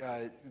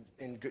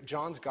 in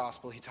John's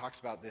gospel, he talks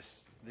about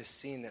this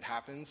scene that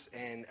happens,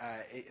 and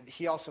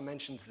he also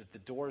mentions that the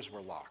doors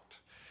were locked.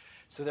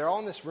 So they're all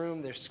in this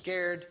room, they're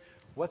scared,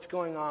 what's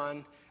going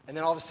on? And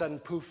then all of a sudden,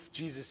 poof,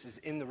 Jesus is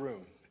in the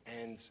room.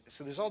 And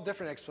so there's all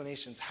different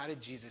explanations. How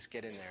did Jesus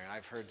get in there? And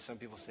I've heard some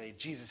people say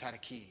Jesus had a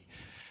key.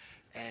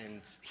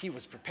 And he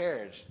was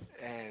prepared.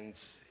 And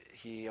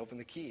he opened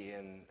the key.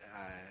 And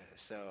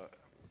so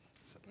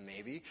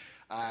maybe.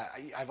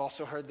 I've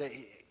also heard that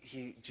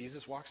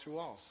Jesus walks through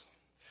walls.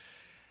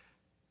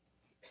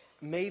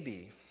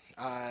 Maybe.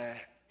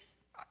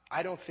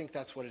 I don't think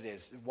that's what it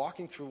is.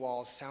 Walking through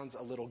walls sounds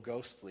a little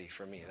ghostly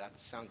for me. That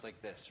sounds like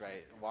this,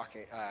 right?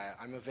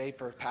 I'm a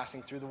vapor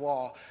passing through the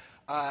wall.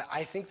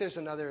 I think there's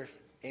another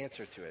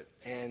answer to it.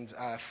 And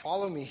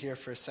follow me here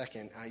for a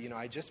second.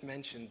 I just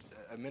mentioned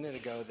a minute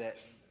ago that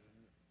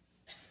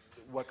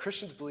what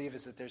Christians believe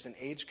is that there's an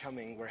age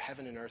coming where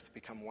heaven and earth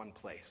become one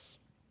place.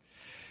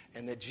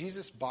 And that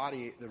Jesus'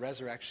 body, the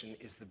resurrection,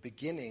 is the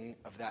beginning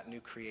of that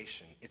new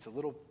creation. It's a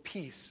little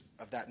piece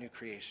of that new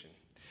creation.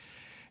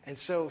 And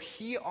so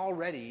he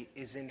already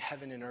is in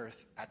heaven and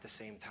earth at the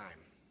same time.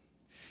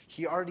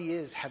 He already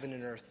is heaven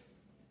and earth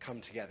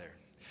come together.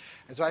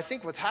 And so I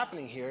think what's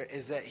happening here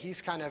is that he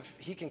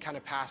can kind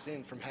of pass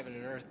in from heaven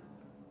and earth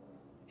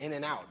in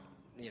and out,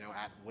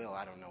 at will.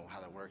 I don't know how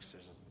that works.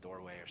 There's a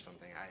doorway or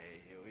something.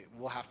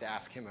 We'll have to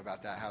ask him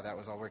about that, how that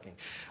was all working.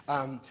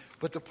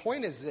 But the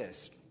point is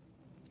this,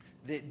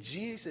 that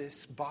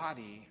Jesus'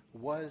 body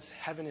was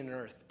heaven and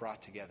earth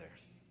brought together.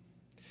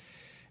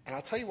 And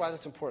I'll tell you why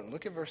that's important.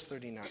 Look at verse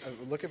 39.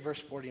 Look at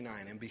verse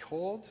 49. And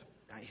behold,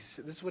 this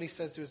is what he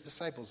says to his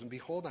disciples. And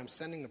behold, I'm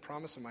sending the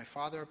promise of my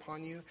Father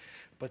upon you,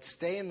 but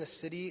stay in the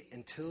city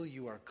until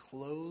you are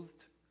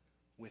clothed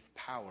with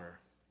power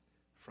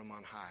from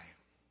on high.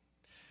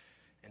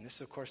 And this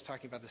is, of course,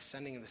 talking about the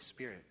sending of the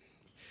Spirit.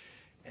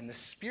 And the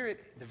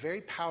Spirit, the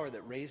very power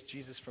that raised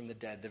Jesus from the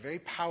dead, the very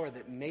power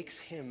that makes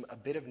him a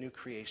bit of new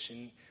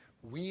creation,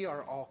 we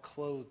are all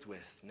clothed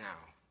with now.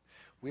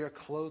 We are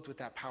clothed with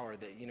that power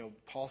that,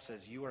 Paul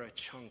says, you are a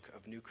chunk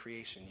of new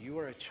creation. You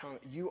are a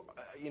chunk,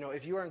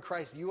 if you are in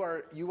Christ, you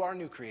are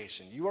new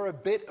creation. You are a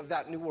bit of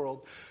that new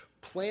world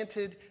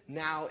planted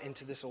now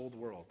into this old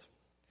world.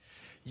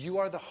 You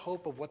are the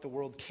hope of what the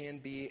world can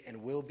be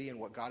and will be and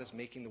what God is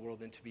making the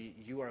world into be.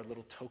 You are a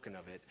little token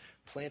of it,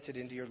 planted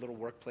into your little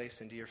workplace,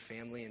 into your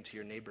family, into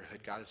your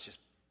neighborhood. God has just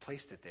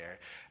placed it there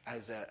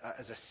as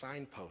a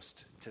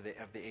signpost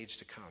of the age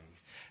to come.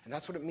 And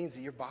that's what it means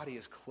that your body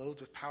is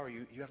clothed with power.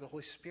 You have the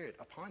Holy Spirit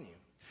upon you.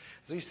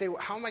 So you say,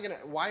 well,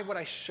 why would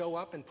I show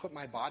up and put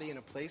my body in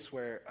a place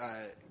where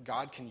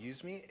God can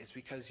use me? It's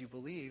because you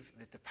believe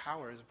that the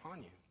power is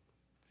upon you.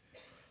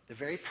 The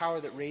very power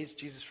that raised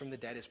Jesus from the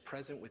dead is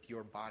present with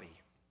your body.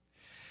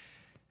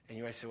 And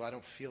you might say, well, I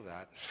don't feel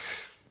that.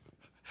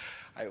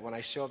 when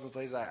I show up in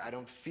places, I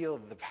don't feel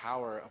the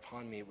power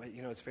upon me. But,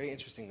 it's very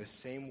interesting. The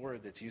same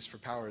word that's used for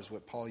power is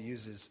what Paul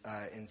uses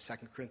in 2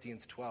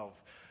 Corinthians 12,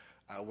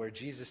 where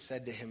Jesus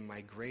said to him,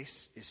 "My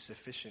grace is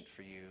sufficient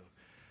for you,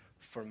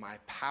 for my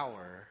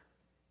power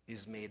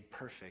is made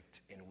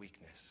perfect in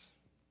weakness."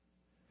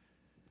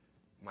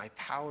 My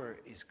power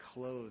is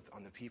clothed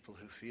on the people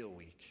who feel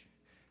weak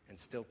and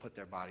still put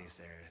their bodies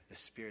there. The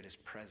Spirit is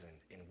present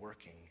in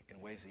working in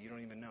ways that you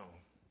don't even know.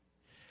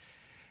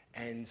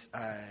 And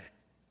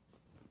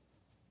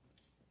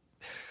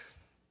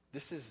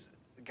this is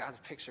God's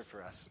picture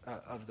for us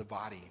of the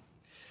body.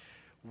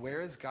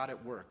 Where is God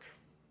at work?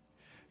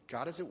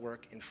 God is at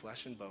work in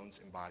flesh and bones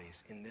and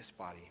bodies, in this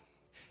body,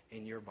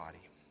 in your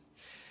body.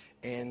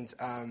 And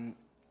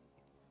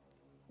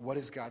what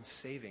is God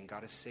saving?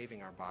 God is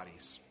saving our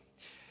bodies.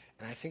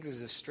 And I think this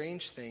is a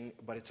strange thing,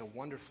 but it's a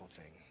wonderful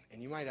thing.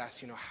 And you might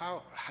ask,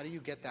 how do you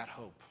get that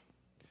hope?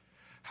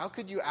 How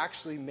could you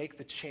actually make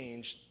the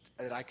change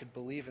that I could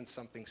believe in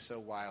something so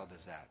wild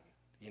as that?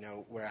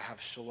 Where I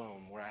have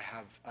shalom, where I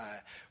have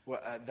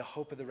the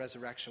hope of the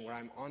resurrection, where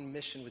I'm on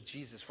mission with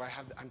Jesus, where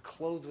I'm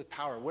clothed with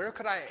power.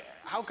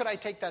 How could I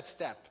take that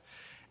step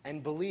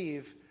and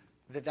believe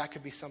that that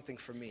could be something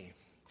for me?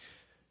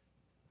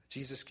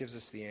 Jesus gives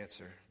us the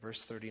answer.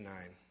 Verse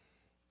 39.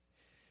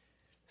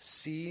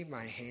 "See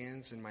my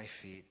hands and my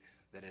feet,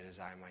 that it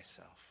is I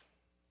myself."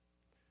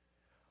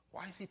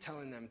 Why is he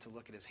telling them to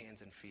look at his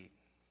hands and feet?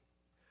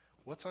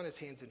 What's on his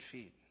hands and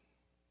feet?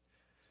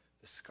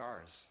 The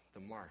scars, the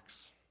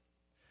marks,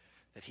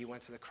 that he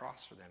went to the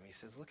cross for them. He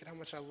says, look at how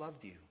much I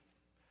loved you.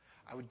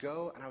 I would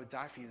go and I would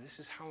die for you. This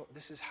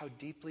is how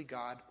deeply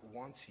God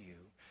wants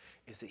you,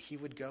 is that he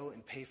would go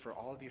and pay for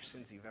all of your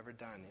sins that you've ever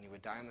done, and he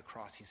would die on the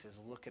cross. He says,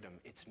 look at him.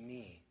 It's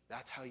me.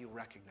 That's how you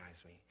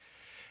recognize me.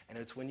 And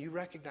it's when you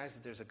recognize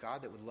that there's a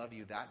God that would love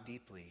you that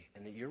deeply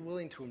and that you're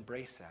willing to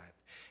embrace that,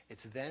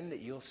 it's then that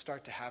you'll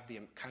start to have the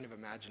kind of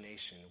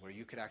imagination where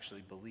you could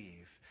actually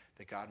believe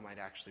that God might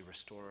actually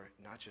restore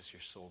not just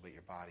your soul but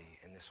your body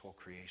and this whole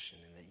creation,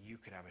 and that you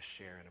could have a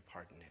share and a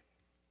part in it.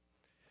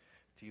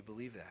 Do you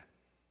believe that?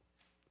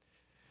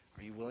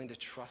 Are you willing to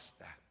trust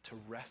that, to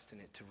rest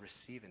in it, to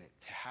receive in it,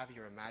 to have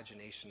your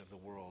imagination of the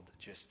world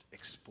just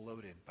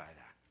exploded by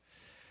that?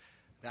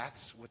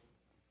 That's what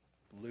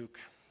Luke,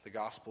 the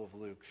Gospel of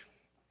Luke,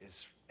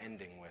 is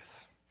ending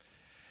with,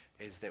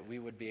 is that we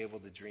would be able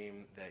to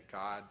dream that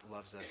God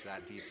loves us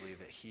that deeply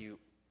that he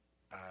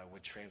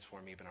would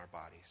transform even our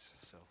bodies.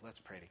 So let's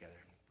pray together.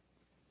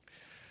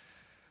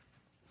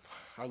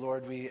 Our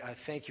Lord, we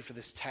thank you for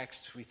this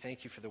text. We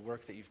thank you for the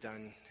work that you've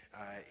done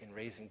in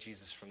raising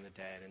Jesus from the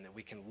dead, and that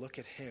we can look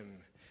at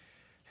him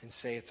and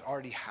say it's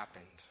already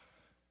happened,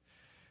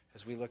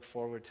 as we look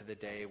forward to the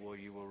day where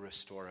you will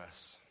restore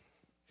us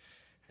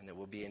and that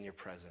we'll be in your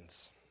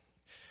presence.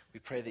 We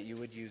pray that you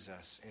would use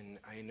us, and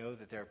I know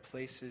that there are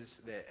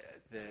places that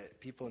the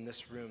people in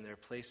this room, there are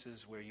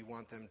places where you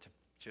want them to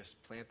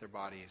just plant their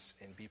bodies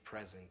and be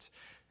present,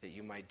 that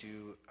you might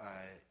do,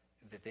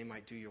 that they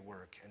might do your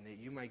work, and that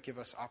you might give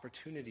us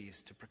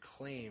opportunities to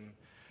proclaim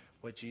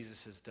what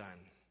Jesus has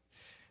done,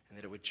 and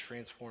that it would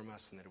transform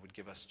us and that it would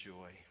give us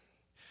joy.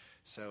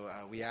 So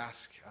we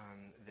ask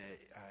that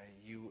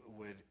you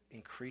would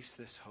increase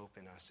this hope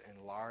in us,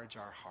 enlarge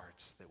our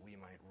hearts, that we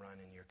might run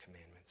in your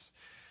commandments.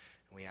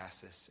 And we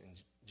ask this in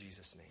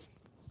Jesus' name.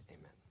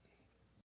 Amen.